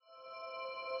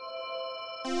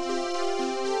Hey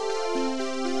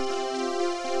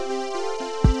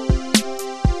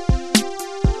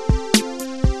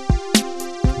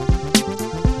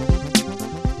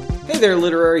there,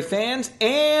 literary fans,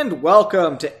 and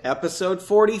welcome to episode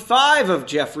 45 of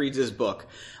Jeff Reads His Book.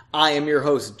 I am your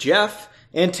host, Jeff,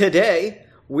 and today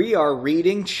we are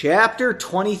reading chapter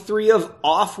 23 of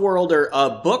Offworlder, a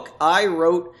book I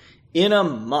wrote in a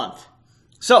month.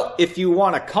 So, if you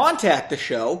want to contact the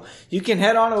show, you can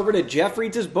head on over to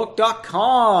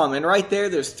jeffreadshisbook.com, and right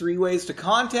there's 3 ways to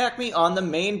contact me on the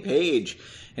main page.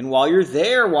 And while you're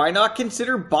there, why not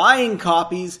consider buying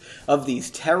copies of these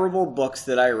terrible books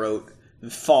that I wrote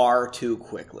far too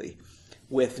quickly?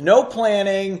 With no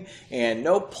planning, and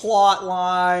no plot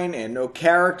line, and no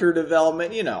character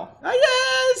development,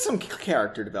 some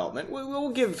character development. We'll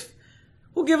give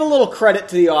a little credit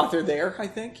to the author there, I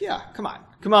think. Yeah, come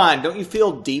on, don't you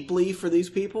feel deeply for these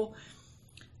people?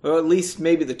 Or at least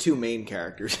maybe the 2 main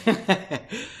characters.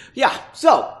 Yeah,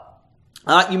 so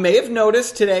you may have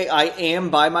noticed today I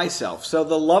am by myself. So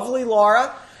the lovely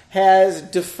Laura has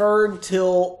deferred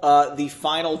till the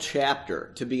final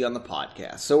chapter to be on the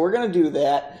podcast. So we're going to do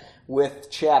that with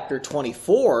chapter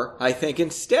 24, I think,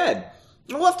 instead.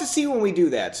 And we'll have to see when we do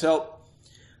that. So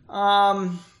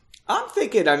I'm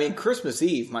thinking, Christmas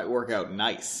Eve might work out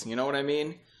nice. You know what I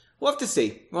mean? We'll have to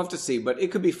see, but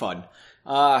it could be fun.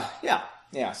 Yeah.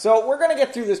 So we're going to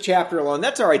get through this chapter alone.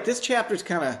 That's all right. This chapter's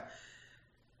kind of,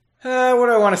 what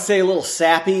do I want to say, a little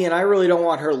sappy, and I really don't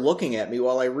want her looking at me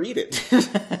while I read it.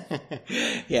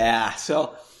 Yeah,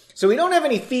 so we don't have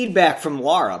any feedback from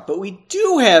Laura, but we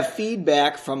do have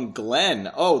feedback from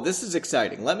Glenn. Oh, this is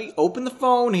exciting. Let me open the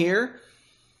phone here.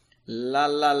 La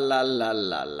la la la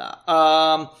la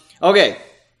la. Okay,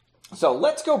 so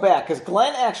let's go back, because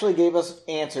Glenn actually gave us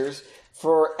answers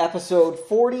for episode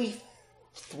 3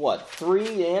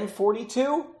 and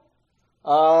 42?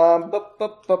 I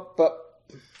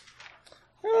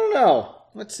don't know.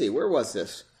 Let's see. Where was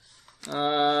this?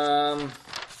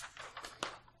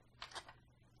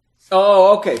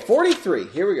 Oh, okay. 43.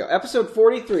 Here we go. Episode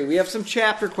 43. We have some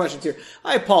chapter questions here.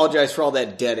 I apologize for all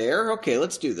that dead air. Okay,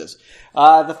 let's do this.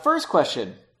 The first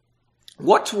question.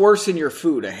 What's worse in your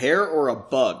food, a hair or a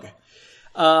bug?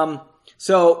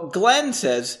 So Glenn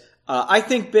says, I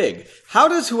think big. How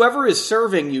does whoever is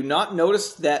serving you not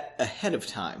notice that ahead of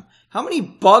time? How many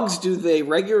bugs do they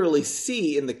regularly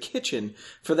see in the kitchen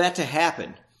for that to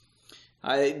happen?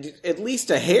 At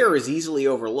least a hair is easily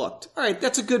overlooked. All right,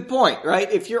 that's a good point,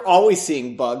 right? If you're always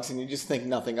seeing bugs and you just think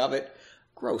nothing of it,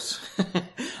 gross.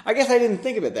 I guess I didn't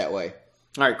think of it that way.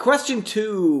 All right, question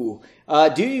 2.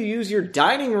 Do you use your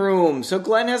dining room? So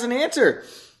Glenn has an answer.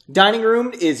 Dining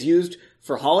room is used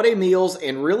for holiday meals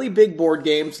and really big board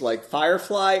games like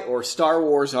Firefly or Star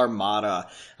Wars Armada.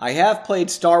 I have played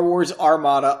Star Wars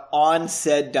Armada on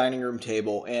said dining room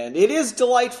table, and it is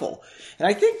delightful. And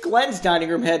I think Glenn's dining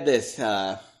room had this,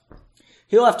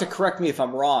 he'll have to correct me if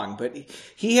I'm wrong, but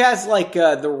he has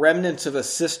the remnants of a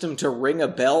system to ring a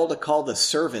bell to call the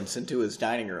servants into his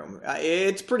dining room.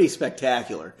 It's pretty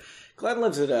spectacular. Glenn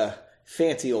lives at a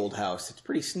fancy old house. It's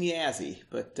pretty snazzy,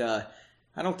 but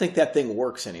I don't think that thing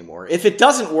works anymore. If it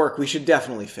doesn't work, we should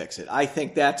definitely fix it. I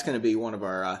think that's going to be one of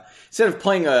our, instead of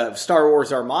playing a Star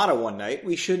Wars Armada one night,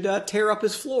 we should tear up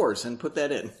his floors and put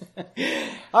that in.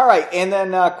 All right, and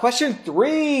then question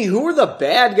 3, who are the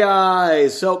bad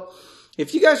guys? So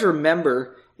if you guys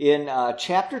remember, in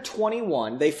chapter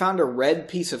 21, they found a red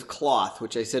piece of cloth,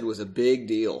 which I said was a big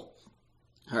deal.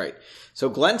 All right, so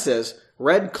Glenn says,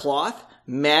 red cloth?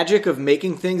 Magic of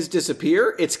making things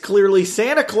disappear? It's clearly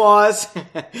Santa Claus.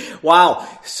 Wow,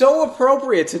 so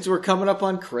appropriate since we're coming up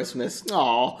on Christmas.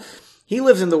 Aw. He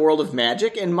lives in the world of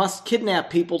magic and must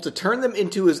kidnap people to turn them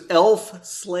into his elf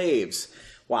slaves.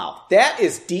 Wow, that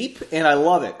is deep and I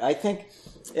love it. I think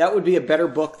that would be a better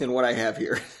book than what I have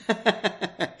here.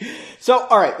 So,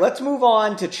 all right, let's move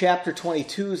on to chapter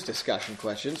 22's discussion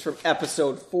questions from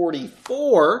episode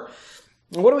 44.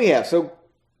 What do we have? So,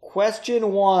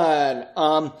 question 1.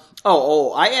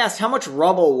 I asked how much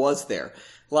rubble was there.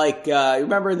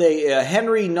 Remember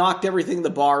Henry knocked everything in the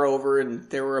bar over and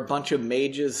there were a bunch of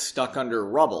mages stuck under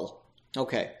rubble.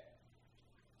 Okay.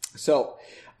 So,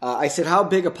 I said, how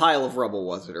big a pile of rubble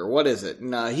was it, or what is it?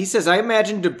 And he says, I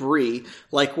imagine debris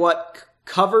like what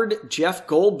covered Jeff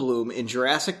Goldblum in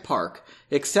Jurassic Park,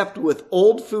 except with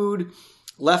old food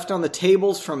left on the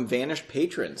tables from vanished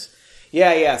patrons.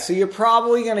 Yeah. So you're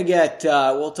probably going to get,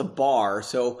 it's a bar,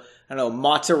 so, I don't know,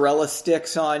 mozzarella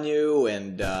sticks on you,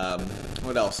 and,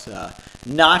 what else?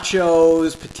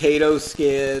 Nachos, potato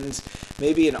skins,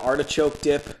 maybe an artichoke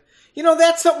dip.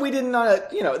 That's something we didn't,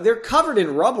 they're covered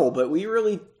in rubble, but we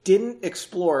really didn't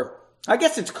explore I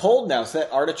guess it's cold now, so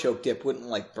that artichoke dip wouldn't,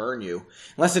 like, burn you.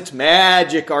 Unless it's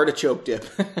magic artichoke dip.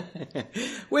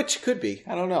 Which could be.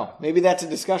 I don't know. Maybe that's a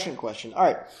discussion question. All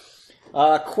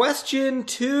right. Question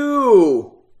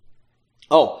 2.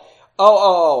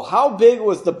 Oh, how big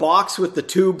was the box with the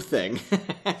tube thing?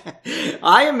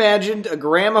 I imagined a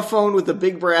gramophone with a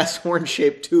big brass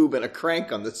horn-shaped tube and a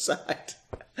crank on the side.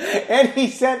 And he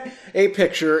sent a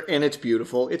picture, and it's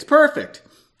beautiful. It's perfect.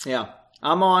 Yeah,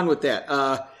 I'm on with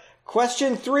that.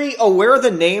 Question 3. Oh, where are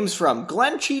the names from?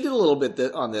 Glenn cheated a little bit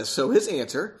on this, so his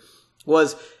answer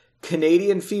was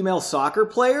Canadian female soccer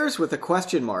players with a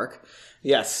question mark.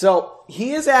 Yes, so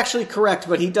he is actually correct,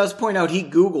 but he does point out he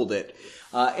Googled it.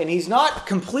 And he's not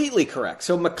completely correct.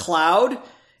 So McLeod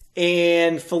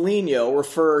and Foligno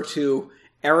refer to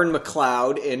Erin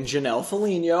McLeod and Janelle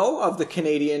Foligno of the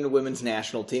Canadian women's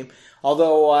national team.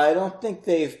 Although I don't think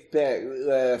they've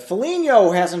been...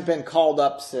 Foligno hasn't been called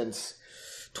up since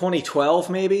 2012,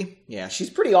 maybe. Yeah, she's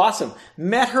pretty awesome.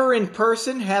 Met her in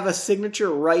person, have a signature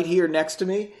right here next to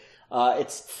me.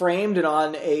 It's framed and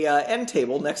on a end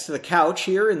table next to the couch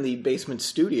here in the basement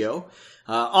studio.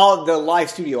 All the live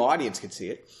studio audience can see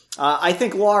it. I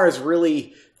think Laura's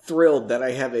really thrilled that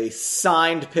I have a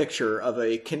signed picture of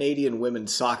a Canadian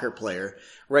women's soccer player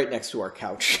right next to our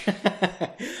couch.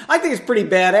 I think it's pretty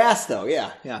badass, though.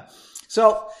 Yeah.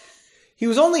 So he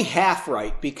was only half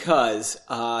right because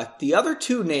the other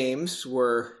two names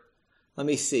were, let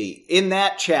me see, in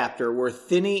that chapter were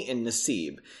Thinny and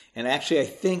Nassib. And actually, I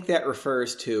think that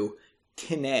refers to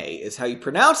Tiné is how you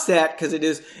pronounce that, because it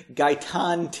is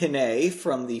Gaëtan Tiné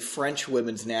from the French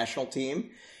women's national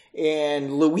team,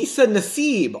 and Louisa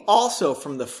Nassib, also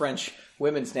from the French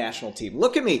women's national team.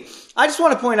 Look at me. I just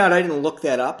want to point out I didn't look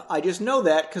that up. I just know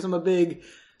that because I'm a big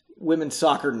women's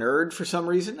soccer nerd for some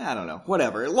reason. I don't know.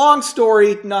 Whatever. Long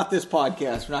story, not this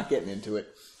podcast. We're not getting into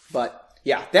it. But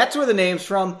yeah, that's where the name's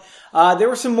from. There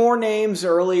were some more names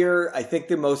earlier. I think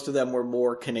that most of them were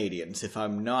more Canadians, if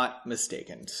I'm not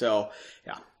mistaken. So,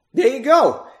 yeah. There you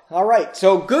go. All right.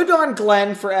 So, good on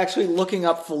Glenn for actually looking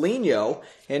up Foligno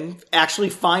and actually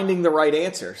finding the right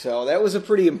answer. So, that was a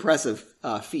pretty impressive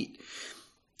feat.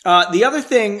 The other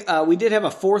thing, we did have a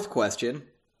fourth question.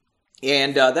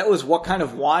 And that was what kind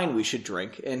of wine we should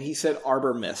drink. And he said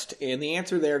Arbor Mist. And the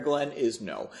answer there, Glenn, is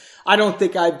no. I don't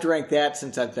think I've drank that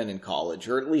since I've been in college,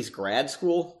 or at least grad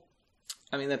school.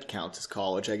 I mean, that counts as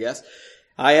college, I guess.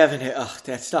 I haven't...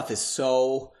 that stuff is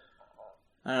so...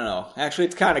 I don't know. Actually,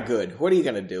 it's kind of good. What are you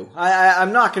going to do?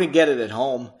 I'm not going to get it at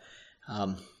home.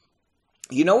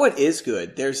 You know what is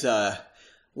good? There's a...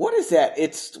 What is that?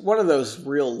 It's one of those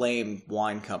real lame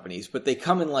wine companies, but they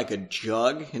come in like a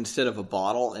jug instead of a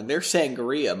bottle, and they're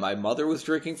sangria. My mother was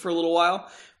drinking for a little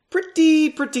while. Pretty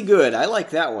good. I like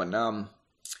that one.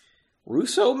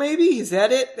 Russo, maybe? Is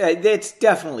that it? It's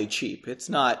definitely cheap. It's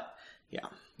not, yeah,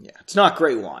 it's not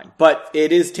great wine, but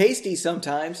it is tasty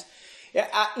sometimes.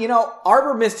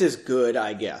 Arbor Mist is good,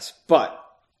 I guess, but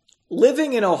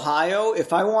living in Ohio,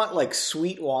 if I want like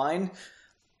sweet wine,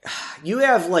 you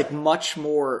have like much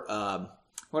more,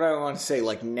 what do I want to say,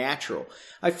 like natural.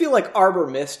 I feel like Arbor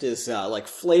Mist is like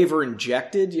flavor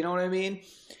injected, you know what I mean?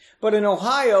 But in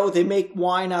Ohio, they make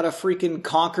wine out of freaking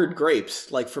Concord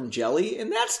grapes, like from jelly,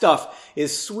 and that stuff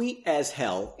is sweet as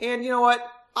hell. And you know what?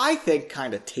 I think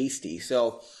kind of tasty.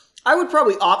 So I would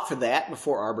probably opt for that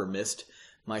before Arbor Mist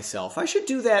myself. I should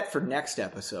do that for next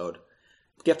episode.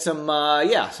 Get some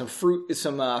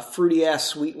fruity ass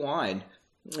sweet wine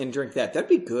and drink that. That'd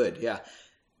be good. Yeah.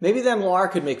 Maybe then Laura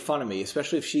could make fun of me,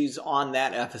 especially if she's on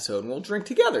that episode, and we'll drink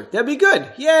together. That'd be good.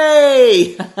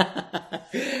 Yay!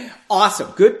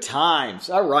 Awesome. Good times.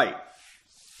 All right.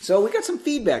 So we got some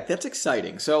feedback. That's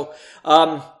exciting. So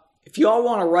if you all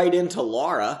want to write into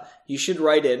Laura, you should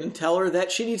write in and tell her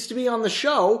that she needs to be on the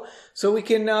show so we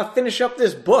can finish up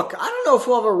this book. I don't know if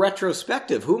we'll have a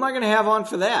retrospective. Who am I going to have on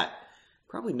for that?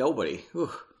 Probably nobody.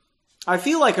 Ooh. I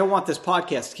feel like I want this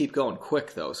podcast to keep going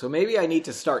quick, though, so maybe I need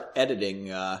to start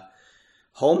editing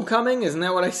Homecoming. Isn't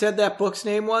that what I said that book's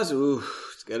name was? Ooh,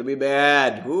 it's going to be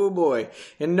bad. Ooh, boy.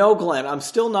 And no, Glenn, I'm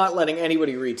still not letting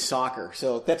anybody read soccer,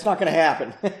 so that's not going to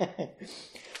happen.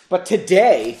 But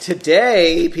today,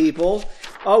 people,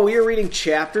 we are reading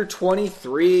chapter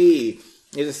 23.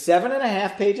 It is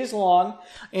 7.5 pages long,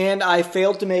 and I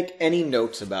failed to make any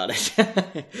notes about it.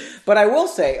 But I will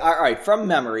say, all right, from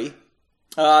memory,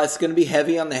 it's going to be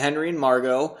heavy on the Henry and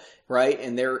Margot, right?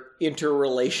 And their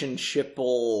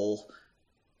interrelationshipal,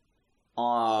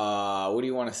 what do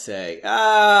you want to say?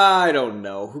 I don't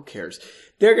know. Who cares?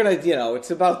 They're going to,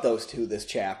 it's about those two, this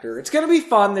chapter. It's going to be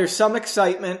fun. There's some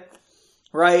excitement,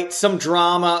 right? Some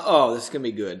drama. Oh, this is going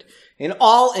to be good. And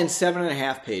all in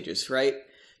 7.5 pages, right?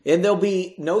 And there'll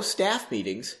be no staff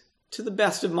meetings, to the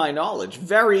best of my knowledge.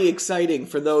 Very exciting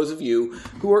for those of you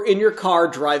who are in your car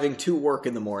driving to work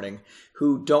in the morning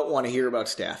who don't want to hear about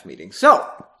staff meetings. So,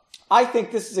 I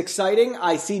think this is exciting.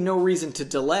 I see no reason to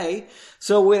delay.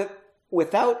 So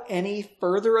without any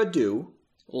further ado,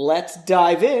 let's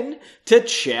dive in to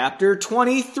Chapter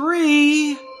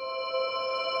 23.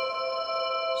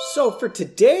 So for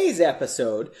today's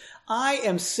episode, I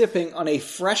am sipping on a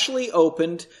freshly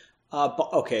opened,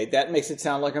 okay, that makes it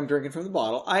sound like I'm drinking from the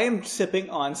bottle. I am sipping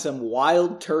on some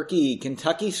Wild Turkey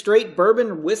Kentucky Straight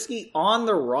Bourbon Whiskey on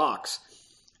the rocks.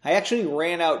 I actually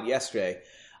ran out yesterday.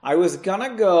 I was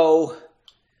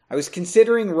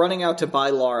considering running out to buy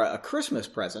Laura a Christmas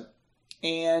present.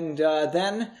 And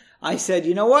then I said,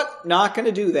 you know what? Not going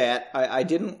to do that. I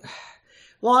didn't.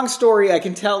 Long story, I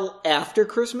can tell after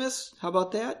Christmas. How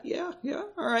about that? Yeah.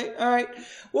 All right.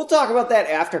 We'll talk about that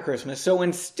after Christmas. So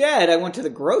instead, I went to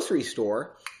the grocery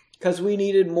store because we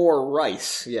needed more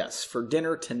rice. Yes, for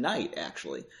dinner tonight,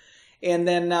 actually. And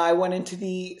then I went into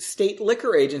the state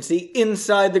liquor agency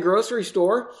inside the grocery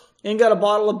store and got a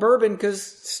bottle of bourbon because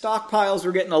stockpiles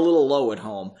were getting a little low at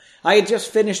home. I had just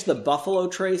finished the Buffalo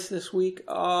Trace this week.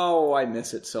 Oh, I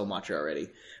miss it so much already.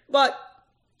 But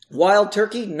Wild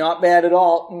Turkey, not bad at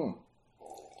all.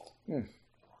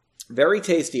 Very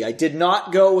tasty. I did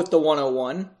not go with the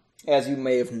 101, as you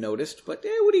may have noticed. But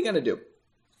what are you going to do?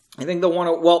 I think the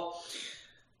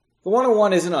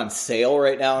 101 isn't on sale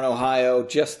right now in Ohio,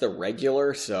 just the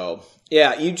regular. So,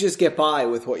 yeah, you just get by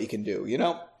with what you can do, you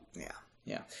know?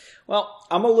 Yeah. Well,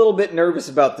 I'm a little bit nervous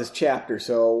about this chapter,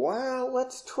 so,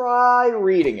 let's try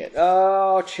reading it.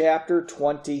 Oh, Chapter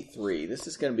 23. This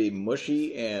is going to be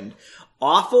mushy and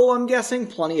awful, I'm guessing.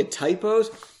 Plenty of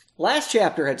typos. Last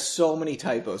chapter had so many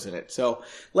typos in it, so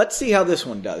let's see how this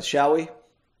one does, shall we?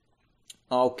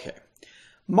 Okay.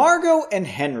 Margot and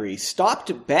Henry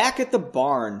stopped back at the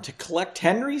barn to collect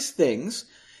Henry's things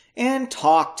and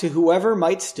talk to whoever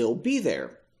might still be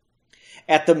there.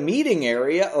 At the meeting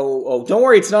area, don't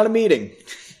worry, it's not a meeting.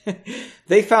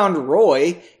 They found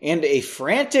Roy and a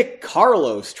frantic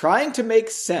Carlos trying to make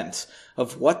sense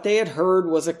of what they had heard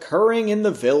was occurring in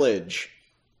the village.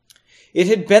 It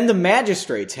had been the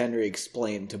magistrates, Henry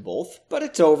explained to both, but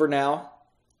it's over now.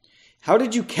 How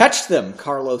did you catch them?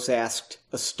 Carlos asked,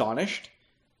 astonished.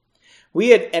 We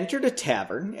had entered a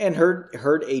tavern and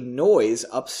heard a noise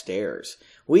upstairs.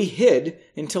 We hid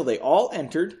until they all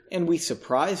entered and we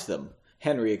surprised them,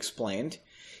 Henry explained.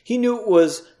 He knew it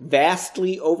was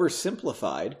vastly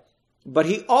oversimplified, but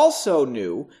he also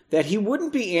knew that he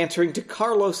wouldn't be answering to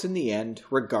Carlos in the end,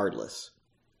 regardless.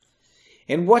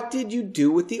 And what did you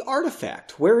do with the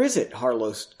artifact? Where is it?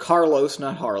 Carlos,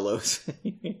 not Harlos.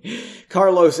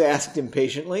 Carlos asked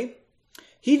impatiently.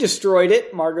 He destroyed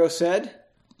it, Margot said.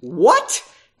 What?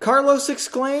 Carlos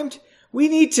exclaimed. We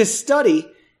need to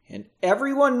study. And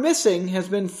everyone missing has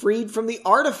been freed from the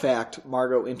artifact,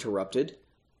 Margot interrupted.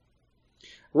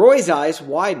 Roy's eyes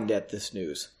widened at this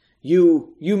news.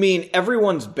 You mean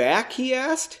everyone's back? He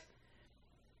asked.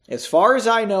 As far as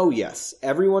I know, yes.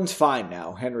 Everyone's fine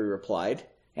now, Henry replied.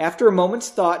 After a moment's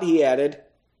thought, he added,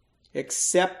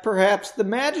 except perhaps the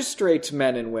magistrates'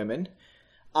 men and women.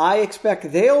 I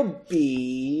expect they'll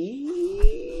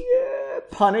be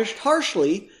punished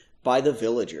harshly by the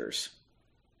villagers.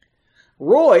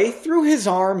 Roy threw his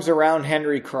arms around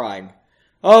Henry, crying,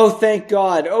 Oh, thank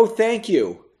God! Oh, thank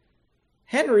you!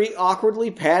 Henry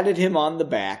awkwardly patted him on the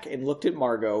back and looked at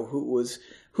Margot,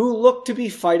 who looked to be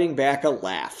fighting back a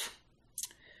laugh.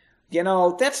 You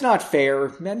know, that's not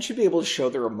fair. Men should be able to show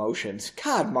their emotions.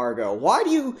 God, Margot, why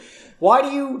do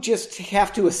you just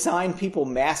have to assign people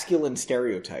masculine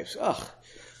stereotypes? Ugh.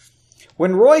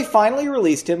 When Roy finally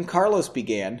released him, Carlos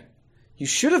began, You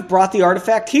should have brought the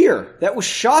artifact here. That was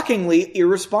shockingly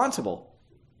irresponsible.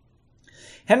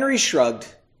 Henry shrugged.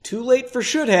 Too late for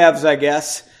should-haves, I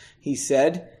guess, he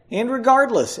said. And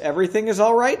regardless, everything is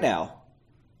all right now.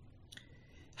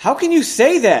 How can you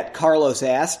say that? Carlos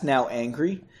asked, now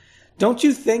angry. Don't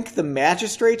you think the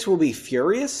magistrates will be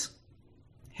furious?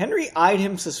 Henry eyed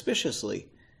him suspiciously.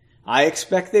 I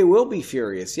expect they will be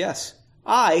furious, yes.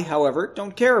 I, however,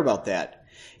 don't care about that.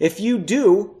 If you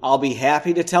do, I'll be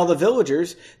happy to tell the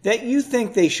villagers that you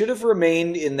think they should have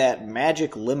remained in that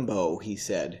magic limbo, he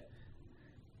said.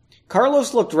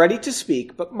 Carlos looked ready to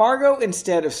speak, but Margot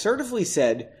instead assertively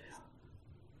said,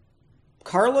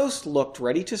 It's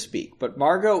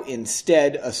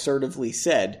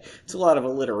a lot of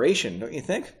alliteration, don't you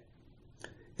think?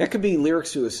 That could be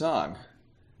lyrics to a song.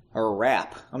 Or a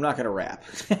rap. I'm not going to rap.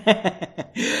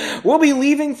 We'll be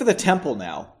leaving for the temple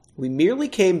now. We merely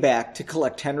came back to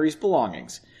collect Henry's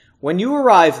belongings. When you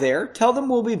arrive there, tell them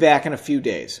we'll be back in a few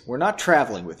days. We're not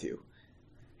traveling with you.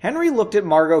 Henry looked at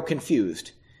Margot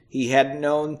confused. He hadn't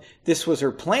known this was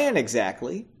her plan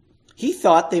exactly. He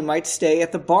thought they might stay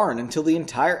at the barn until the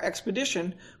entire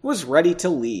expedition was ready to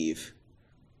leave.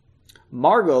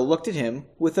 Margot looked at him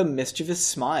with a mischievous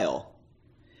smile.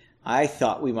 I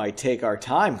thought we might take our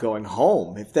time going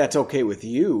home, if that's okay with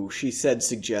you, she said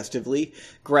suggestively,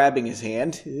 grabbing his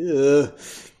hand. Ugh.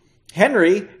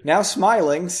 Henry, now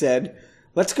smiling, said,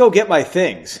 Let's go get my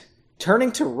things.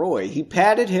 Turning to Roy, he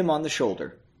patted him on the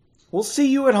shoulder. We'll see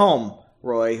you at home,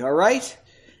 Roy, all right?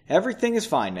 Everything is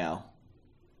fine now.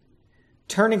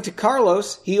 Turning to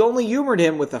Carlos, he only humored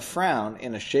him with a frown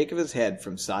and a shake of his head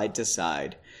from side to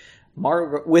side.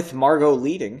 With Margot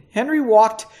leading, Henry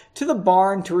walked to the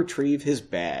barn to retrieve his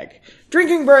bag.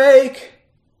 Drinking break!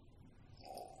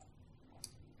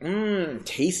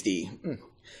 Tasty.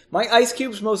 My ice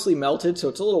cube's mostly melted, so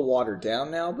it's a little watered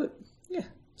down now, but yeah,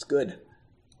 it's good.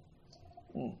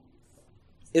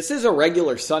 This is a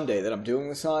regular Sunday that I'm doing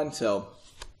this on, so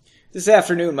this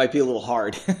afternoon might be a little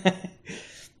hard.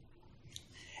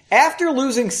 After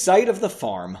losing sight of the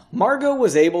farm, Margot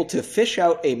was able to fish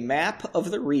out a map of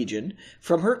the region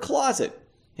from her closet,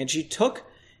 and she took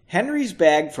Henry's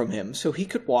bag from him so he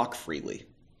could walk freely.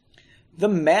 The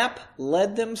map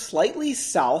led them slightly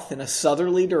south in a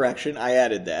southerly direction. I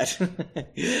added that.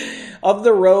 Of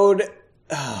the road.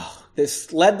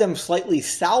 This led them slightly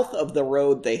south of the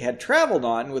road they had traveled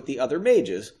on with the other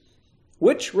mages,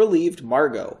 which relieved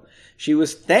Margot. She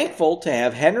was thankful to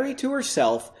have Henry to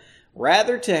herself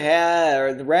rather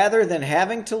than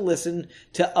having to listen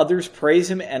to others praise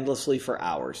him endlessly for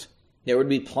hours. There would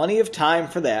be plenty of time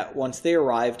for that once they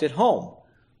arrived at home.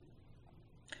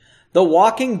 The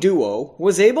walking duo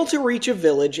was able to reach a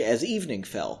village as evening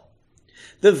fell.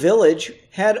 The village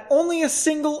had only a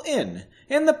single inn,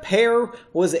 and the pair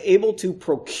was able to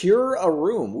procure a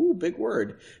room, big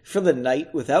word, for the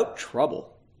night without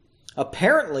trouble.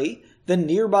 Apparently, the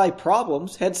nearby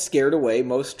problems had scared away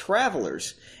most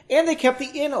travelers, and they kept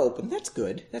the inn open. That's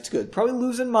good. Probably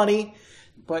losing money,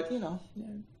 but, Yeah.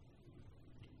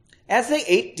 As they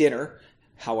ate dinner,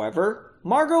 however,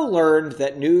 Margot learned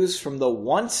that news from the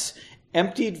once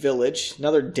emptied village,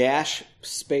 another dash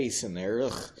space in there,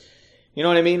 You know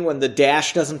what I mean? When the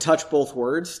dash doesn't touch both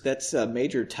words, that's a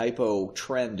major typo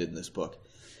trend in this book.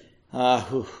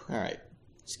 All right.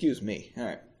 Excuse me. All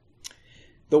right.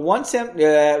 Let's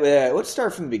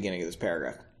start from the beginning of this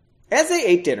paragraph. As they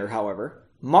ate dinner, however,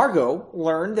 Margot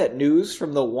learned that news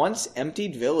from the once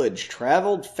emptied village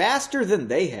traveled faster than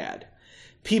they had.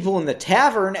 People in the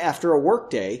tavern after a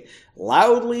workday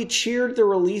loudly cheered the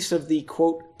release of the,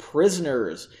 quote,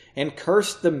 prisoners and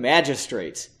cursed the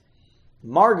magistrates.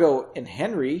 Margot and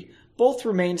Henry both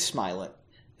remained silent,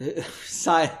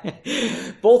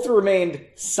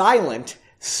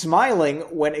 smiling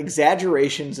when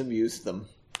exaggerations amused them.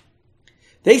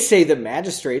 They say the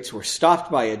magistrates were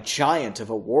stopped by a giant of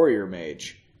a warrior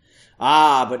mage.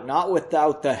 Ah, but not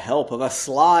without the help of a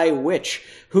sly witch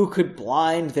who could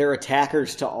blind their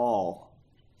attackers to all.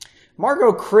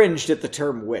 Margot cringed at the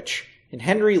term witch, and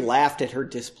Henry laughed at her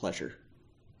displeasure.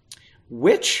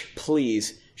 Witch,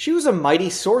 please. She was a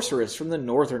mighty sorceress from the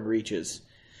northern reaches.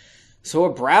 So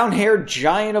a brown-haired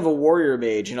giant of a warrior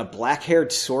mage and a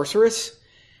black-haired sorceress?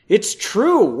 It's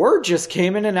true, word just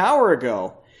came in an hour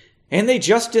ago. And they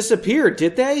just disappeared,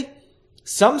 did they?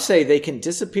 Some say they can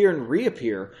disappear and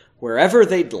reappear wherever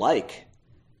they'd like.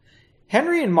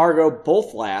 Henry and Margot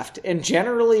both laughed and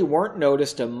generally weren't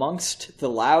noticed amongst the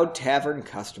loud tavern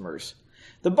customers.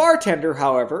 The bartender,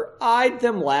 however, eyed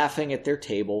them laughing at their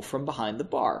table from behind the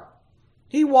bar.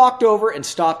 He walked over and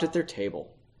stopped at their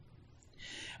table.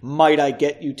 Might I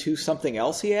get you two something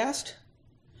else, he asked.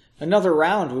 Another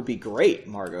round would be great,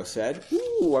 Margot said.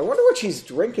 Ooh, I wonder what she's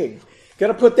drinking.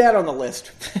 Gotta put that on the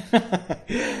list.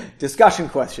 Discussion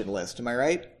question list, am I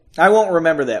right? I won't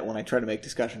remember that when I try to make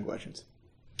discussion questions.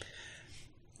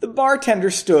 The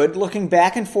bartender stood looking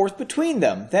back and forth between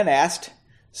them, then asked,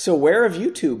 So where have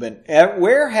you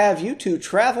two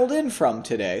traveled in from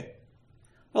today?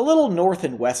 A little north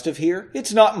and west of here.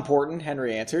 It's not important,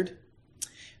 Henry answered.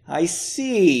 I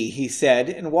see, he said,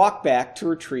 and walked back to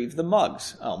retrieve the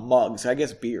mugs. Oh, mugs, I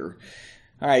guess beer.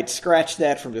 All right, scratch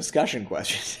that from discussion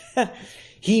questions.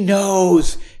 He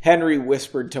knows, Henry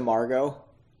whispered to Margot.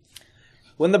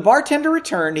 When the bartender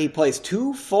returned, he placed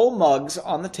 2 full mugs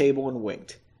on the table and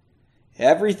winked.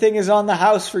 Everything is on the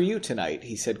house for you tonight,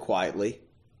 he said quietly.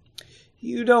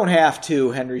 You don't have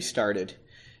to, Henry started.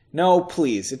 No,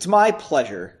 please, it's my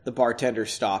pleasure. The bartender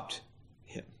stopped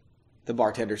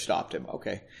him.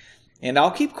 Okay. And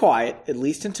I'll keep quiet, at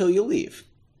least until you leave.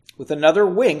 With another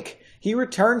wink, he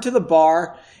returned to the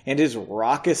bar and his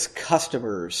raucous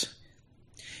customers.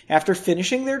 After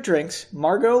finishing their drinks,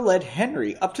 Margot led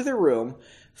Henry up to their room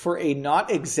for a not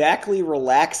exactly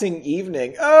relaxing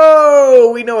evening.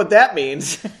 Oh, we know what that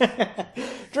means.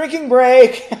 Drinking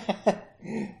break.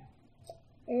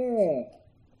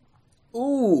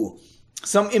 Ooh,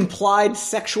 some implied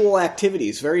sexual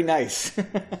activities. Very nice.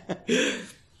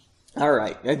 All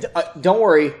right. Don't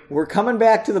worry. We're coming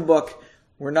back to the book.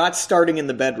 We're not starting in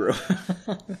the bedroom.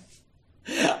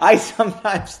 I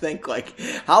sometimes think, like,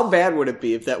 how bad would it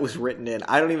be if that was written in?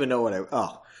 I don't even know what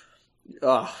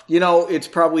it's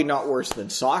probably not worse than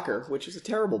Soccer, which is a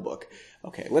terrible book.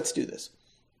 Okay, let's do this.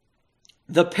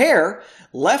 The pair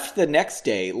left the next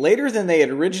day later than they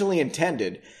had originally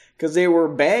intended, because they were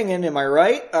banging, am I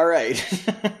right? All right.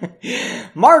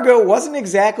 Margot wasn't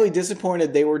exactly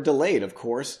disappointed they were delayed, of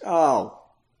course. Oh,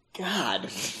 God.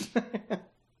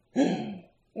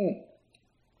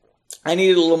 I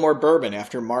needed a little more bourbon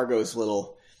after Margot's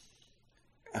little,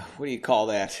 what do you call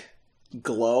that,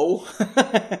 glow?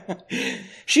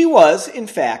 She was, in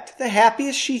fact, the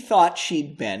happiest she thought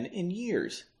she'd been in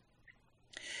years.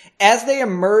 As they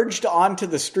emerged onto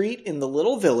the street in the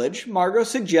little village, Margot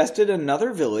suggested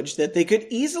another village that they could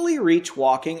easily reach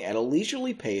walking at a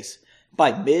leisurely pace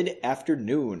by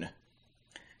mid-afternoon.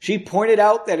 She pointed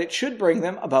out that it should bring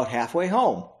them about halfway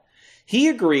home. He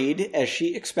agreed, as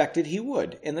she expected he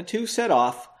would, and the two set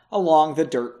off along the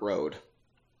dirt road.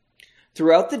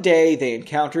 Throughout the day, they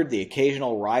encountered the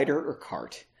occasional rider or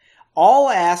cart. All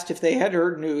asked if they had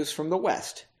heard news from the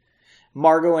west.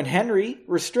 Margot and Henry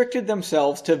restricted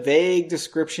themselves to vague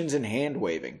descriptions and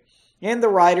hand-waving, and the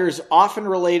riders often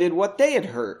related what they had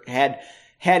heard,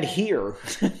 had here.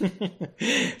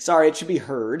 Sorry, it should be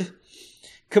heard.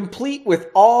 Complete with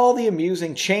all the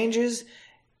amusing changes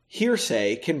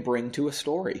hearsay can bring to a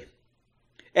story.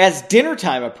 As dinner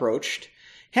time approached,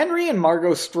 Henry and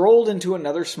Margot strolled into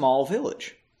another small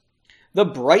village. The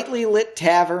brightly lit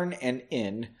tavern and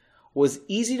inn was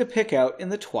easy to pick out in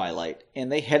the twilight,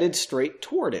 and they headed straight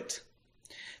toward it.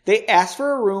 They asked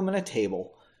for a room and a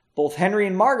table. Both Henry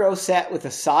and Margot sat with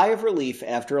a sigh of relief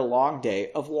after a long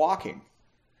day of walking.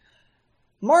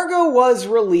 Margot was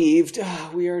relieved.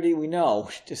 We know.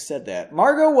 Just said that.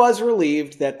 Margot was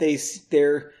relieved that they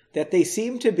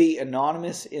seemed to be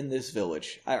anonymous in this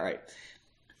village. All right.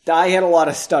 I had a lot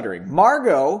of stuttering.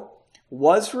 Margot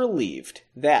was relieved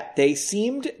that they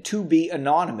seemed to be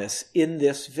anonymous in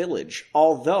this village,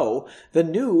 although the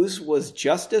news was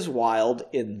just as wild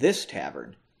in this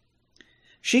tavern.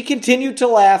 She continued to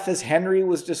laugh as Henry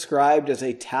was described as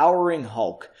a towering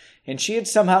hulk, and she had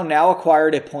somehow now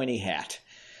acquired a pointy hat.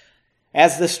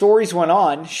 As the stories went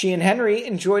on, she and Henry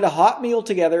enjoyed a hot meal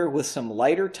together with some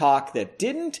lighter talk that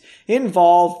didn't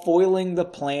involve foiling the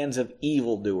plans of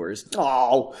evildoers.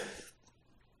 Oh!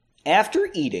 After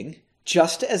eating,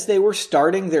 just as they were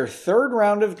starting their third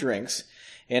round of drinks,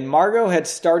 and Margot had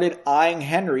started eyeing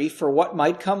Henry for what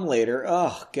might come later,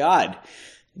 oh, God,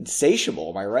 insatiable,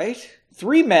 am I right?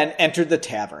 3 men entered the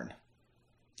tavern.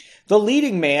 The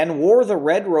leading man wore the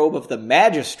red robe of the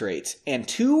magistrates, and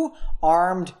 2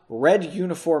 armed,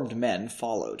 red-uniformed men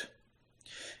followed.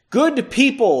 "Good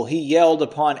people," he yelled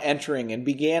upon entering, and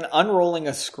began unrolling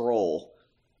a scroll.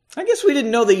 I guess we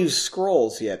didn't know they used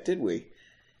scrolls yet, did we?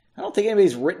 I don't think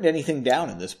anybody's written anything down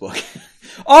in this book.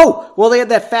 Oh, well, they had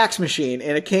that fax machine,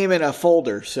 and it came in a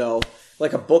folder, so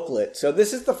like a booklet. So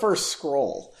this is the first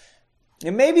scroll.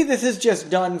 And maybe this is just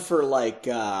done for, like,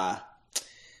 what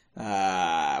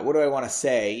do I want to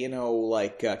say? You know,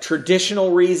 like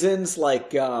traditional reasons,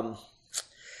 like,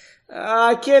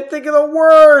 I can't think of the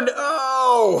word.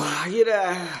 Oh,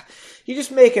 you're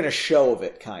just making a show of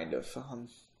it, kind of.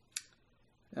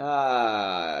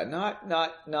 I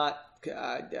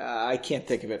can't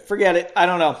think of it. Forget it. I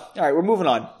don't know. All right, we're moving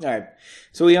on. All right.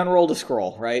 So we unrolled a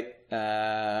scroll, right?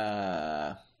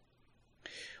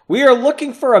 We are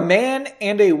looking for a man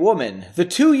and a woman. The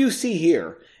 2 you see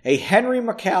here, a Henry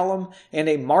McCallum and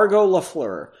a Margot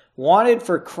Lafleur, wanted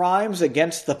for crimes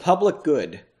against the public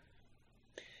good.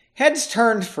 Heads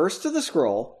turned first to the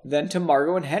scroll, then to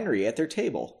Margot and Henry at their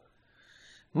table.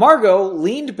 Margot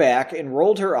leaned back and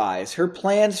rolled her eyes, her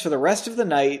plans for the rest of the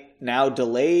night now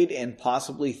delayed and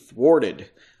possibly thwarted.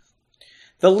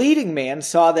 The leading man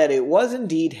saw that it was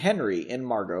indeed Henry and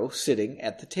Margot sitting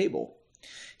at the table.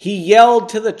 He yelled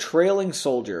to the trailing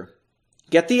soldier,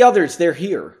 "Get the others, they're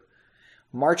here."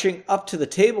 Marching up to the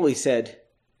table, he said,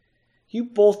 "You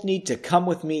both need to come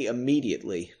with me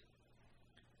immediately."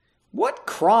 "What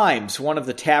crimes?" one of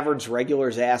the tavern's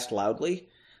regulars asked loudly.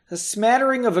 A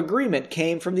smattering of agreement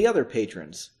came from the other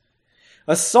patrons.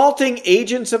 Assaulting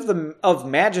agents of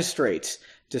magistrates.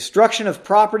 Destruction of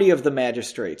property of the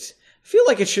magistrates. I feel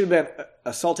like it should have been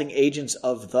assaulting agents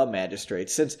of the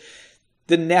magistrates, since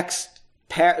the next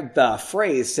the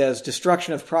phrase says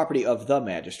destruction of property of the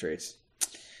magistrates.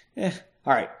 All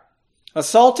right.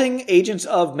 Assaulting agents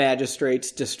of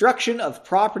magistrates, destruction of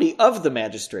property of the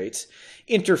magistrates,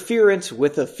 interference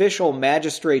with official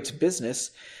magistrates'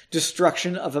 business,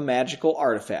 destruction of a magical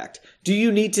artifact. Do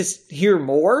you need to hear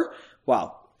more?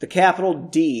 Wow. The capital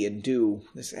D in do.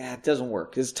 This it doesn't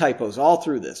work. There's typos all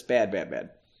through this. Bad, bad,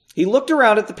 bad. He looked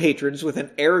around at the patrons with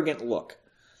an arrogant look.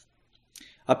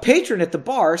 A patron at the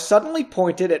bar suddenly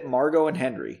pointed at Margot and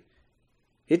Henry.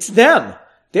 It's them.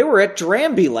 They were at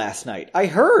Dranby last night. I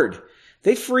heard.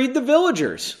 They freed the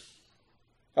villagers.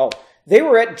 Oh, they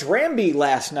were at Dranby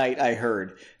last night, I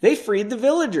heard. They freed the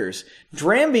villagers.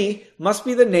 Dranby must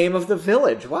be the name of the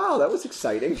village. Wow, that was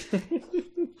exciting.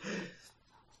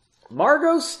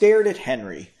 Margot stared at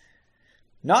Henry,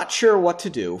 not sure what to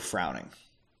do, frowning.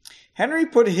 Henry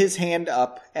put his hand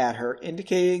up at her,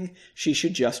 indicating she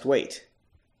should just wait.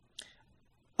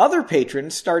 Other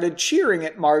patrons started cheering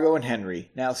at Margot and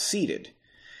Henry, now seated.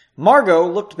 Margot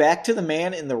looked back to the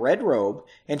man in the red robe,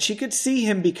 and she could see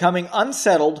him becoming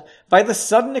unsettled by the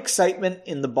sudden excitement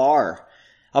in the bar.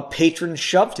 A patron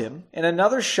shoved him, and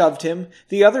another shoved him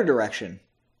the other direction.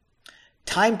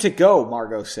 Time to go,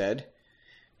 Margot said.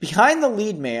 Behind the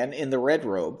lead man in the red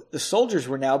robe, the soldiers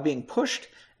were now being pushed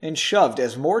and shoved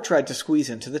as more tried to squeeze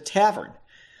into the tavern.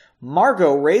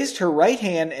 Margot raised her right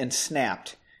hand and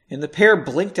snapped, and the pair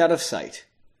blinked out of sight.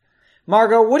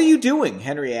 Margot, what are you doing?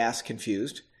 Henry asked,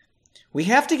 confused. We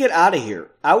have to get out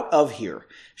of here,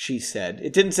 she said.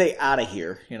 It didn't say out of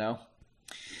here, you know.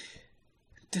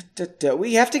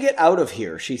 We have to get out of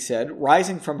here, she said,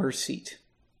 rising from her seat.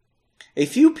 A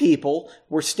few people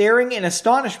were staring in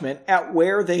astonishment at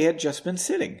where they had just been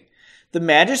sitting. The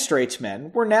magistrates'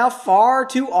 men were now far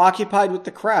too occupied with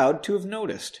the crowd to have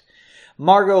noticed.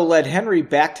 Margot led Henry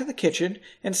back to the kitchen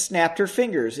and snapped her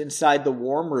fingers inside the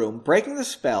warm room, breaking the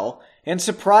spell and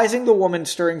surprising the woman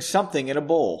stirring something in a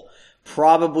bowl.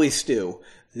 Probably stew.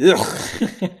 Ugh.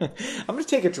 I'm going to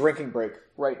take a drinking break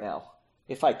right now.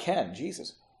 If I can.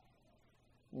 Jesus.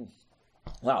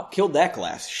 Wow, killed that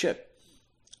glass. Shit.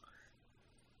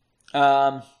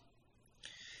 As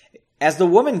the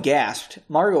woman gasped,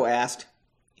 Margot asked,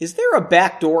 Is there a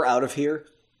back door out of here?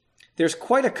 There's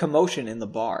quite a commotion in the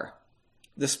bar.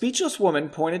 The speechless woman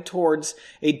pointed towards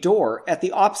a door at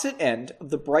the opposite end of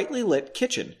the brightly lit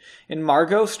kitchen, and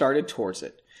Margot started towards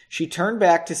it. She turned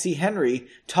back to see Henry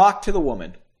talk to the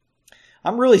woman.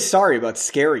 I'm really sorry about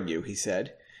scaring you, he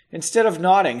said. Instead of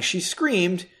nodding, she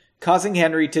screamed, causing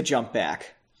Henry to jump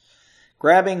back.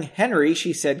 Grabbing Henry,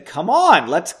 she said, Come on,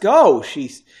 let's go.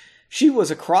 She was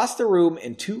across the room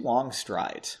in 2 long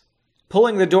strides.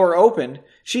 Pulling the door open,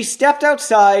 she stepped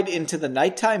outside into the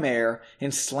nighttime air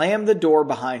and slammed the door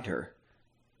behind her.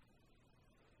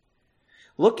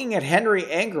 Looking at Henry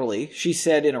angrily, she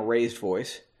said in a raised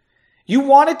voice, You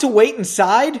wanted to wait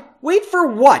inside? Wait for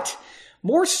what?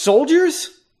 More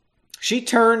soldiers? She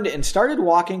turned and started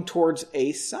walking towards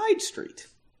a side street.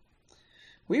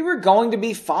 We were going to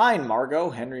be fine, Margot,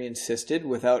 Henry insisted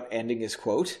without ending his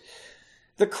quote.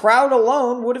 The crowd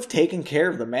alone would have taken care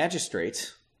of the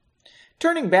magistrates.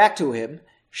 Turning back to him,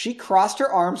 she crossed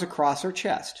her arms across her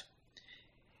chest.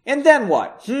 And then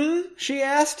what, she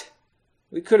asked.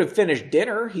 We could have finished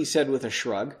dinner, he said with a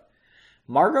shrug.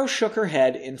 Margot shook her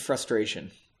head in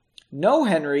frustration. No,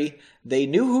 Henry, they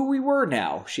knew who we were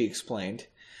now, she explained.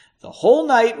 The whole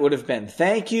night would have been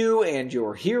thank you and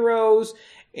your heroes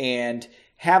and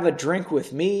have a drink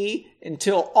with me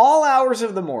until all hours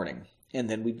of the morning. And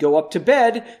then we'd go up to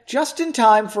bed just in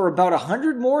time for about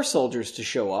 100 more soldiers to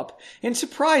show up and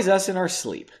surprise us in our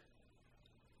sleep.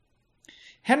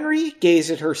 Henry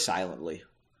gazed at her silently.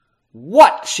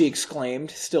 What? She exclaimed,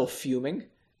 still fuming.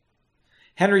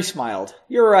 Henry smiled.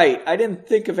 You're right. I didn't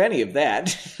think of any of that.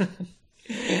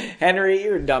 Henry,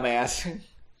 you're a dumbass.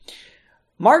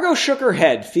 Margot shook her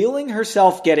head, feeling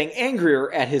herself getting angrier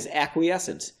at his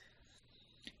acquiescence.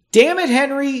 Damn it,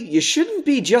 Henry, you shouldn't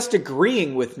just be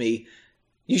agreeing with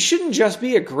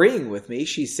me,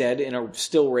 she said in a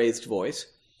still raised voice.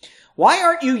 Why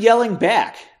aren't you yelling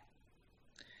back?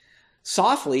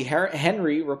 Softly,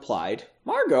 Henry replied,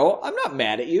 Margot, I'm not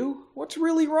mad at you. What's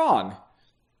really wrong?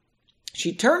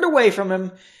 She turned away from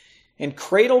him and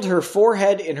cradled her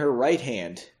forehead in her right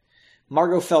hand.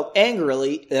 Margot felt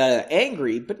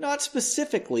angry, but not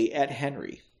specifically at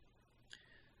Henry.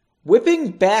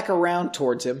 Whipping back around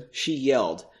towards him, she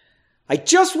yelled, I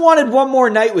just wanted one more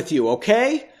night with you,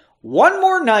 okay? One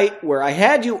more night where I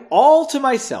had you all to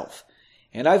myself.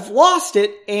 And I've lost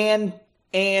it, and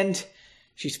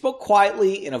she spoke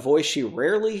quietly in a voice she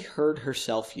rarely heard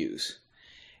herself use.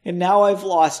 And now I've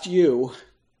lost you.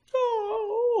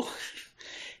 Oh.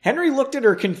 Henry looked at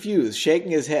her confused,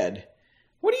 shaking his head.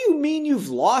 What do you mean you've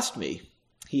lost me?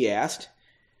 He asked.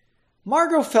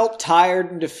 Margot felt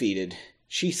tired and defeated.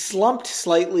 She slumped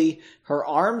slightly, her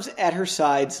arms at her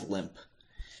sides limp.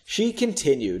 She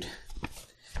continued.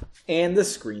 And the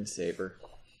screensaver.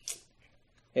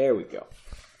 There we go.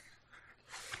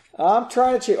 I'm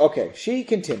trying to change. Okay, she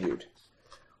continued.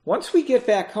 Once we get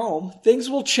back home, things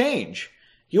will change.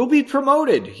 You'll be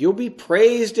promoted. You'll be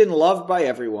praised and loved by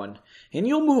everyone. And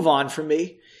you'll move on from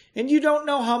me. And you don't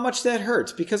know how much that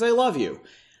hurts because I love you.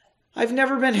 I've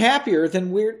never been happier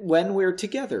than when we're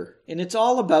together. And it's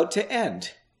all about to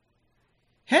end.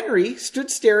 Henry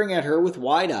stood staring at her with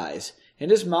wide eyes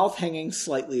and his mouth hanging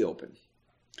slightly open.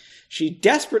 She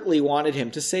desperately wanted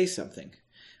him to say something.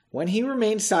 When he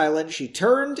remained silent, she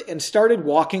turned and started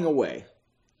walking away.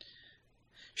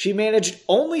 She managed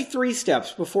only 3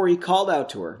 steps before he called out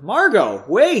to her, Margot,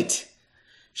 wait!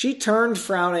 She turned,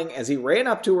 frowning, as he ran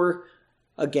up to her,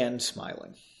 again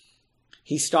smiling.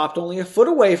 He stopped only a foot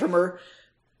away from her.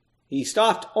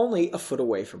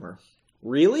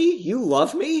 Really? You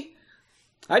love me?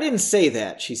 I didn't say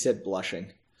that, she said,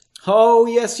 blushing. Oh,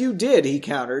 yes, you did, he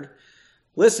countered.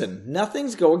 Listen,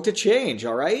 nothing's going to change,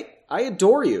 all right? I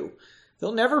adore you.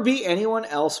 There'll never be anyone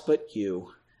else but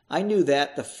you. I knew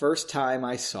that the first time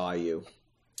I saw you.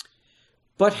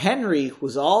 But Henry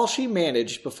was all she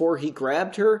managed before he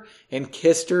grabbed her and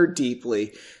kissed her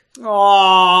deeply.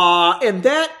 Aww, and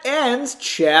that ends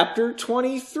chapter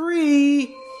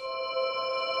 23.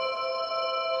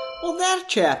 Well, that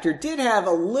chapter did have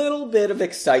a little bit of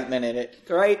excitement in it,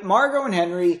 right? Margot and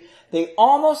Henry, they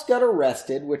almost got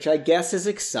arrested, which I guess is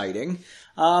exciting,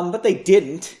 but they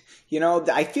didn't. You know,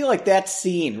 I feel like that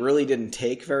scene really didn't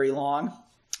take very long.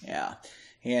 Yeah.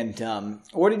 And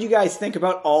what did you guys think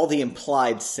about all the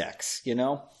implied sex, you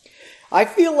know? I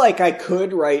feel like I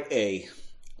could write a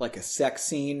sex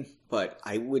scene, but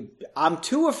I'm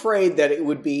too afraid that it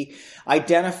would be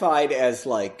identified as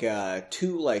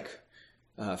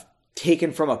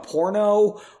taken from a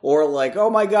porno, or like, oh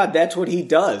my god, that's what he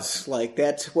does. Like,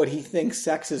 that's what he thinks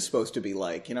sex is supposed to be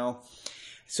like, you know?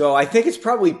 So I think it's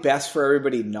probably best for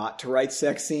everybody not to write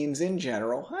sex scenes in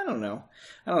general. I don't know.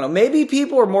 Maybe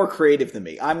people are more creative than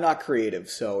me. I'm not creative,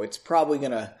 so it's probably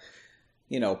gonna,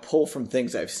 pull from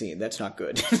things I've seen. That's not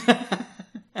good.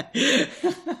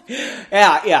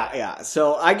 Yeah.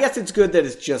 So I guess it's good that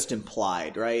it's just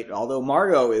implied, right? Although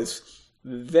Margot is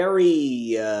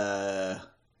very,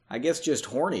 I guess just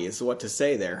horny is what to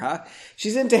say there, huh?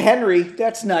 She's into Henry.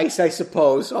 That's nice, I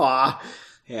suppose. Aw.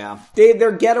 Yeah.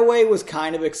 Their getaway was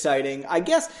kind of exciting. I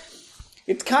guess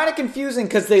it's kind of confusing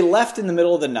because they left in the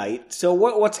middle of the night. So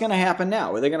what's going to happen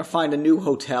now? Are they going to find a new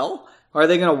hotel? Are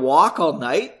they going to walk all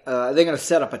night? Are they going to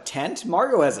set up a tent?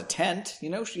 Margot has a tent.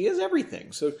 She has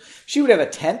everything. So she would have a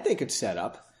tent they could set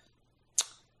up.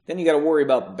 Then you got to worry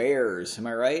about bears. Am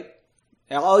I right?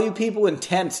 All you people in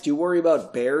tents, do you worry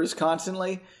about bears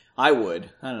constantly? I would.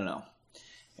 I don't know.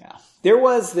 Yeah. There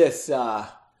was this, I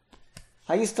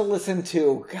used to listen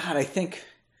to, God, I think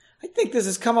this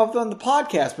has come up on the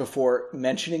podcast before,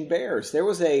 mentioning bears. There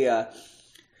was a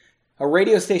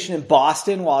radio station in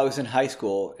Boston while I was in high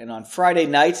school, and on Friday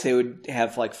nights they would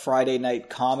have like Friday Night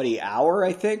Comedy Hour,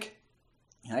 I think.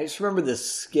 And I just remember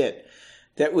this skit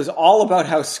that was all about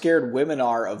how scared women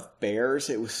are of bears.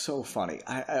 It was so funny.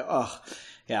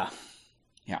 Yeah.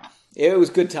 It was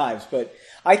good times, but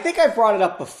I think I brought it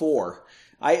up before.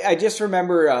 I just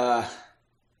remember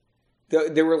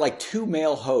there were like 2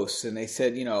 male hosts, and they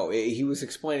said, he was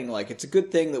explaining like it's a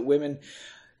good thing that women,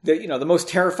 the most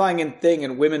terrifying thing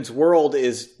in women's world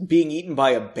is being eaten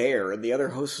by a bear. And the other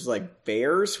host was like,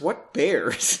 bears? What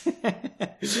bears?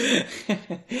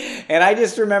 And I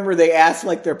just remember they asked,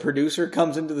 like, their producer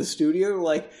comes into the studio,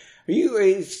 like,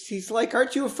 he's like,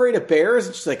 aren't you afraid of bears?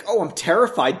 And she's like, oh, I'm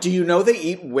terrified. Do you know they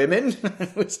eat women?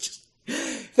 It was just,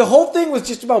 the whole thing was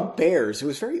just about bears. It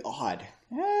was very odd.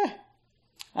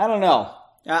 I don't know.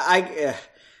 I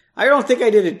don't think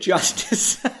I did it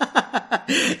justice.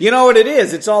 You know what it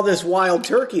is? It's all this wild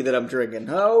turkey that I'm drinking.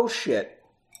 Oh, shit.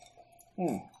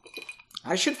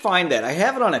 I should find that. I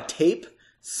have it on a tape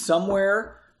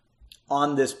somewhere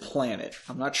on this planet.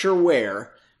 I'm not sure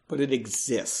where, but it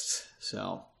exists.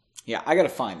 So, yeah, I gotta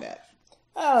find that.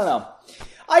 I don't know.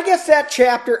 I guess that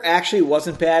chapter actually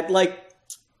wasn't bad. Like,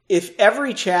 if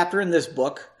every chapter in this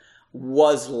book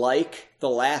was like the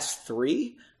last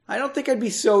 3, I don't think I'd be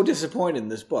so disappointed in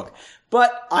this book.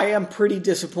 But I am pretty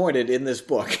disappointed in this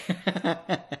book.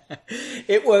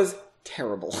 It was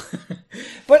terrible.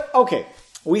 But, okay,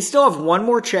 we still have one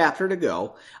more chapter to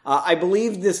go. I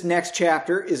believe this next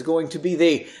chapter is going to be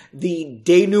the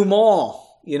denouement,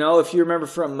 if you remember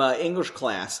from English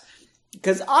class.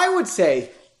 Because I would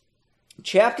say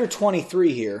chapter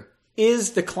 23 here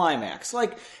is the climax.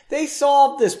 Like, they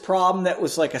solved this problem that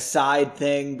was like a side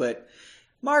thing, but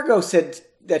Margot said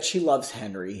that she loves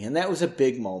Henry, and that was a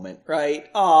big moment, right?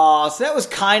 Aw, so that was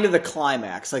kind of the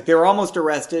climax. Like, they were almost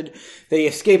arrested. They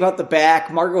escape out the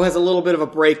back. Margot has a little bit of a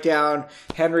breakdown.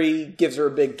 Henry gives her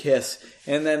a big kiss,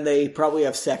 and then they probably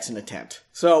have sex in a tent.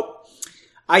 So,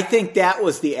 I think that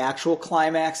was the actual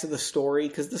climax of the story,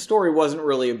 because the story wasn't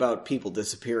really about people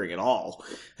disappearing at all.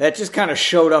 That just kind of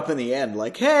showed up in the end,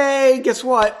 like, hey, guess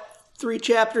what? 3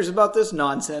 chapters about this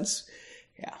nonsense.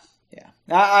 Yeah.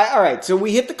 All right, so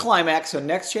we hit the climax. So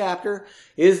next chapter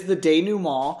is the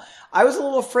denouement. I was a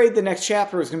little afraid the next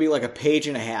chapter was going to be like a page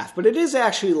and a half, but it is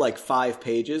actually like 5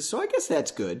 pages, so I guess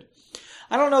that's good.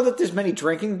 I don't know that there's many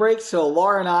drinking breaks, so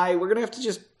Laura and I, we're going to have to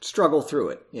just struggle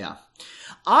through it. Yeah.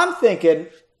 I'm thinking,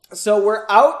 so we're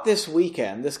out this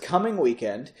weekend, this coming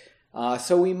weekend,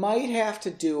 so we might have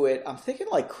to do it, I'm thinking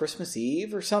like Christmas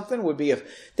Eve or something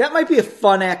that might be a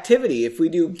fun activity if we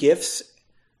do gifts.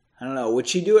 I don't know. Would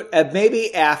she do it?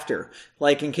 Maybe after.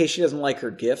 Like, in case she doesn't like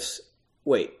her gifts.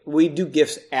 Wait, we do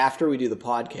gifts after we do the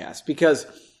podcast. Because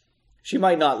she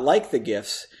might not like the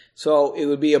gifts. So it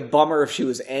would be a bummer if she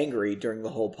was angry during the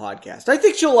whole podcast. I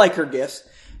think she'll like her gifts.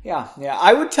 Yeah.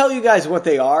 I would tell you guys what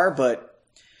they are, but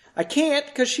I can't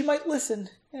because she might listen.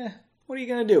 What are you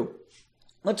going to do?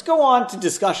 Let's go on to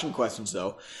discussion questions,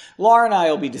 though. Laura and I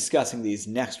will be discussing these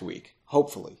next week.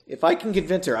 Hopefully. If I can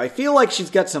convince her. I feel like she's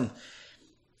got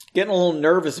getting a little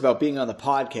nervous about being on the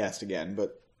podcast again,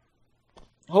 but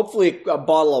hopefully a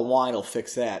bottle of wine will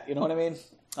fix that. You know what I mean?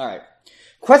 All right.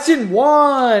 Question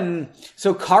 1.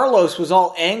 So Carlos was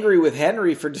all angry with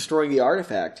Henry for destroying the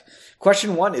artifact.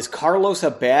 Question 1, is Carlos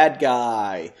a bad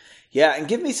guy? Yeah, and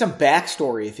give me some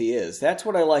backstory if he is. That's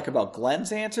what I like about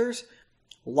Glenn's answers.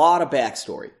 A lot of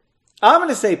backstory. I'm going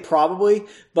to say probably,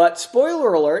 but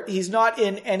spoiler alert, he's not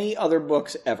in any other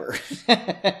books ever.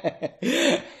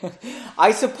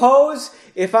 I suppose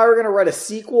if I were going to write a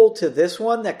sequel to this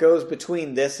one that goes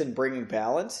between this and Bringing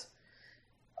Balance,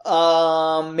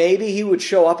 maybe he would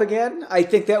show up again. I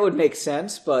think that would make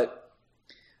sense, but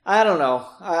I don't know.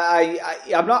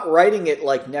 I'm not writing it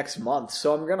like next month,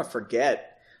 so I'm going to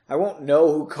forget. I won't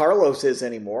know who Carlos is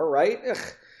anymore, right? Ugh.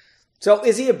 So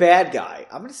is he a bad guy?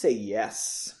 I'm going to say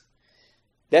yes.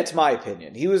 That's my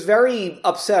opinion. He was very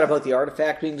upset about the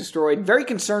artifact being destroyed, very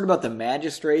concerned about the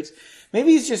magistrates.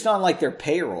 Maybe he's just on like their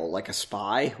payroll, like a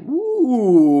spy.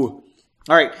 Ooh.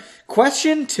 All right,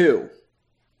 question 2.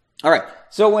 All right,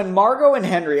 so when Margot and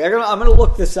Henry, I'm going to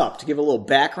look this up to give a little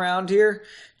background here.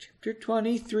 Chapter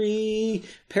 23,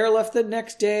 pair left the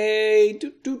next day.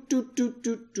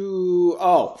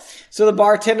 Oh, so the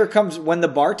bartender comes. When the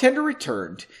bartender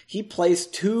returned, he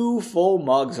placed 2 full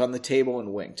mugs on the table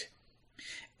and winked.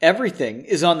 Everything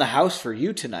is on the house for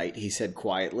you tonight, he said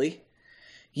quietly.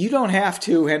 You don't have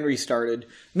to, Henry started.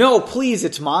 No, please,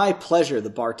 it's my pleasure, the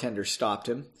bartender stopped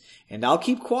him. And I'll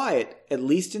keep quiet, at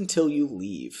least until you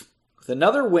leave. With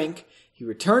another wink, he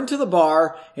returned to the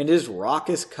bar and his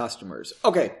raucous customers.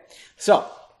 Okay, so,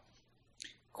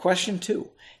 question 2.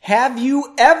 Have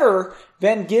you ever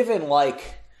been given, like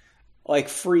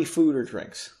free food or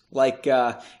drinks?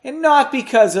 And not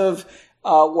because of,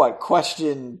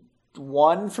 question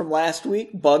 1 from last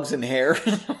week, bugs and hair.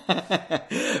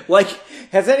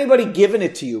 Has anybody given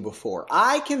it to you before?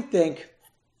 I can think,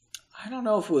 I don't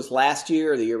know if it was last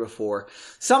year or the year before,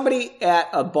 somebody at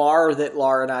a bar that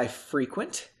Laura and I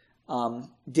frequent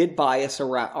did buy us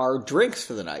our drinks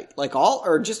for the night.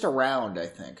 Or just around, I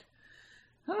think.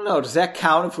 I don't know, does that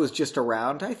count if it was just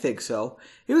around? I think so.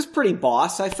 It was pretty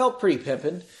boss. I felt pretty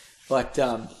pimpin', but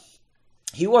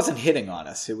he wasn't hitting on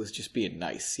us. It was just being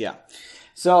nice, yeah.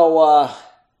 So,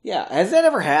 has that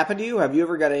ever happened to you? Have you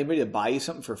ever got anybody to buy you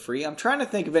something for free? I'm trying to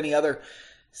think of any other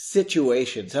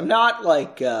situations. I'm not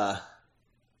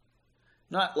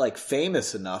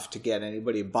famous enough to get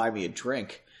anybody to buy me a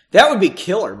drink. That would be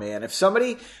killer, man. If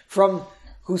somebody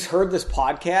who's heard this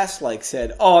podcast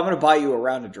said, "Oh, I'm going to buy you a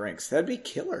round of drinks," that'd be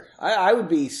killer. I would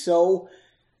be so,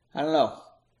 I don't know.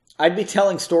 I'd be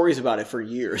telling stories about it for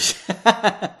years.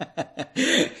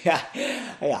 Yeah,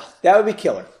 that would be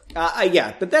killer.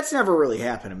 But that's never really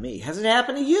happened to me. Has it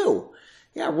happened to you?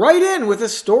 Yeah, write in with a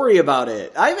story about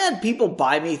it. I've had people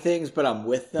buy me things, but I'm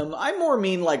with them. I more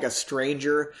mean like a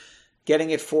stranger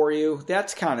getting it for you.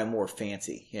 That's kind of more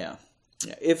fancy. Yeah.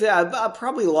 If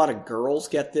probably a lot of girls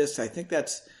get this. I think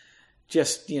that's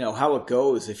just, how it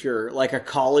goes. If you're like a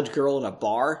college girl in a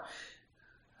bar,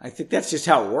 I think that's just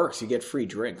how it works. You get free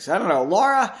drinks. I don't know.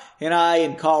 Laura and I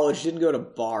in college didn't go to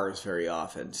bars very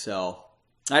often, so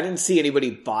I didn't see anybody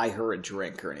buy her a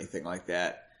drink or anything like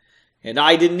that. And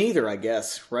I didn't either, I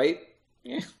guess, right?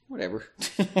 Yeah, whatever.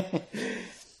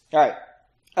 All right.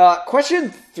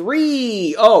 Question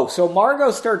 3. Oh, so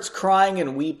Margot starts crying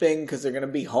and weeping because they're going to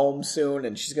be home soon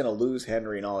and she's going to lose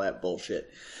Henry and all that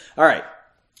bullshit. All right.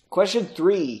 Question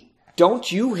 3.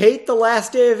 Don't you hate the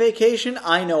last day of vacation?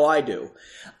 I know I do.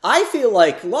 I feel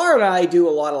like Laura and I do a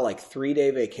lot of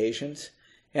 3-day vacations.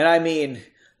 And I mean,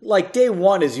 day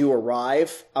 1 as you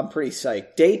arrive, I'm pretty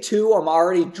psyched. Day 2, I'm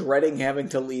already dreading having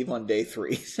to leave on day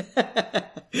 3.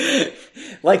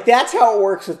 That's how it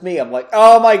works with me. I'm like,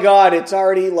 oh my God, it's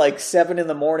already 7 in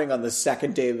the morning on the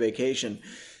second day of vacation.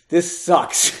 This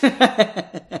sucks.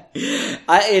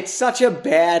 It's such a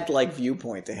bad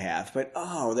viewpoint to have. But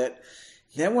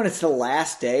then when it's the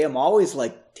last day, I'm always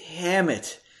like, damn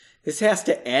it. This has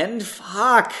to end?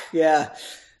 Fuck. Yeah.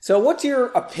 So what's your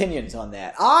opinions on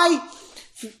that? I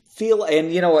feel,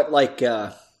 and you know what,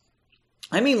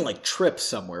 trips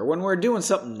somewhere when we're doing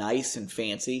something nice and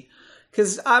fancy.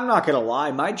 Because I'm not going to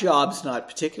lie, my job's not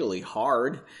particularly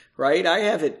hard, right? I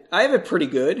have it pretty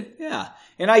good. Yeah.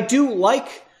 And I do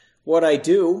like what I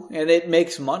do and it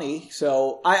makes money.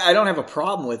 So I don't have a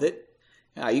problem with it.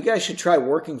 You guys should try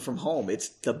working from home. It's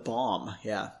the bomb.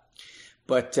 Yeah.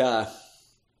 But,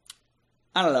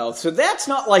 I don't know. So that's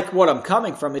not what I'm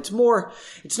coming from. It's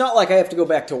not like I have to go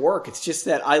back to work. It's just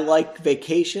that I like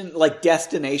vacation,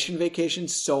 destination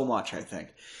vacations so much, I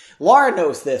think. Laura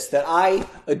knows this, that I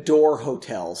adore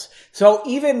hotels. So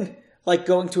even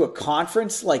going to a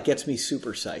conference gets me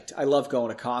super psyched. I love going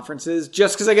to conferences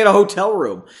just because I get a hotel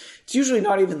room. It's usually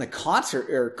not even the concert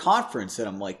or conference that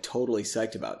I'm totally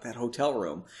psyched about. That hotel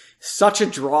room. Such a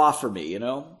draw for me,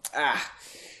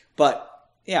 But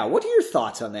yeah, what are your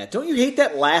thoughts on that? Don't you hate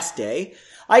that last day?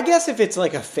 I guess if it's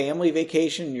a family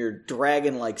vacation and you're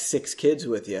dragging 6 kids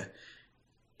with you,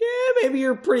 yeah, maybe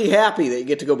you're pretty happy that you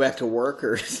get to go back to work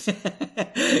or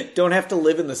don't have to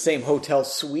live in the same hotel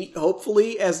suite,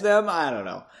 hopefully, as them. I don't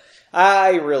know.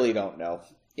 I really don't know.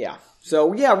 Yeah.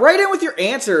 So, yeah, write in with your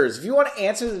answers. If you want to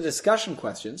answer the discussion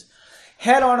questions,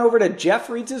 head on over to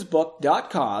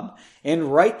jeffreadshisbook.com,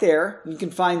 and right there you can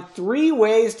find 3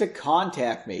 ways to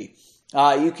contact me.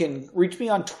 You can reach me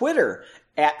on Twitter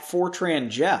at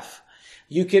FortranJeff.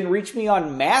 You can reach me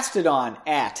on Mastodon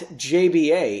at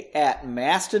JBA at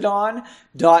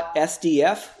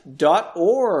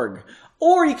mastodon.sdf.org.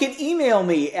 Or you can email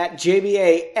me at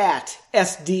jba at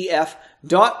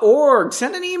sdf.org.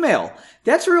 Send an email.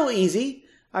 That's real easy.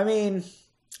 I mean,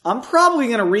 I'm probably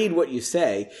going to read what you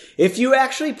say. If you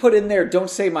actually put in there, don't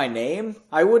say my name,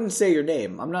 I wouldn't say your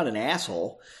name. I'm not an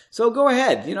asshole. So go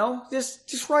ahead,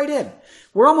 just write in.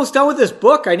 We're almost done with this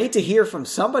book. I need to hear from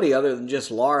somebody other than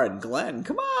just Laura and Glenn.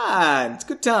 Come on. It's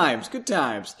good times, good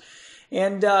times.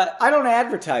 And I don't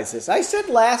advertise this. I said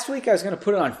last week I was going to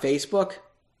put it on Facebook.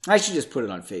 I should just put it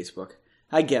on Facebook,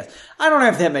 I guess. I don't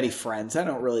have that many friends. I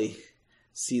don't really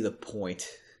see the point.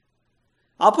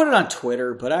 I'll put it on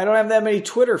Twitter, but I don't have that many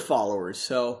Twitter followers,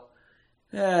 so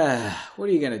what are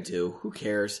you going to do? Who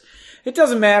cares? It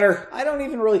doesn't matter. I don't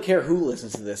even really care who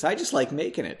listens to this. I just like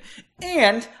making it.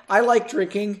 And I like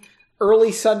drinking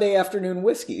early Sunday afternoon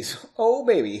whiskeys. Oh,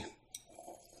 baby.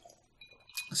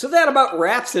 So that about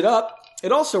wraps it up.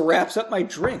 It also wraps up my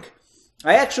drink.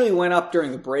 I actually went up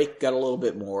during the break, got a little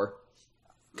bit more.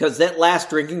 Because that last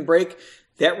drinking break,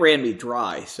 that ran me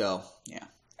dry. So, yeah.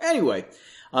 Anyway,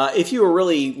 if you were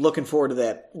really looking forward to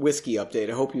that whiskey update,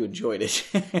 I hope you enjoyed it.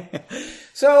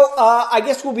 So, I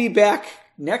guess we'll be back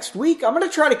next week. I'm going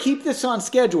to try to keep this on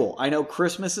schedule. I know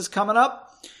Christmas is coming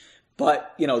up,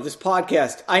 but, this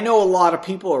podcast, I know a lot of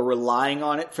people are relying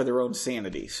on it for their own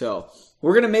sanity. So,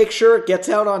 we're going to make sure it gets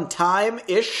out on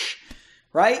time-ish,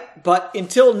 right? But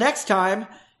until next time,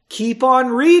 keep on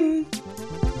reading.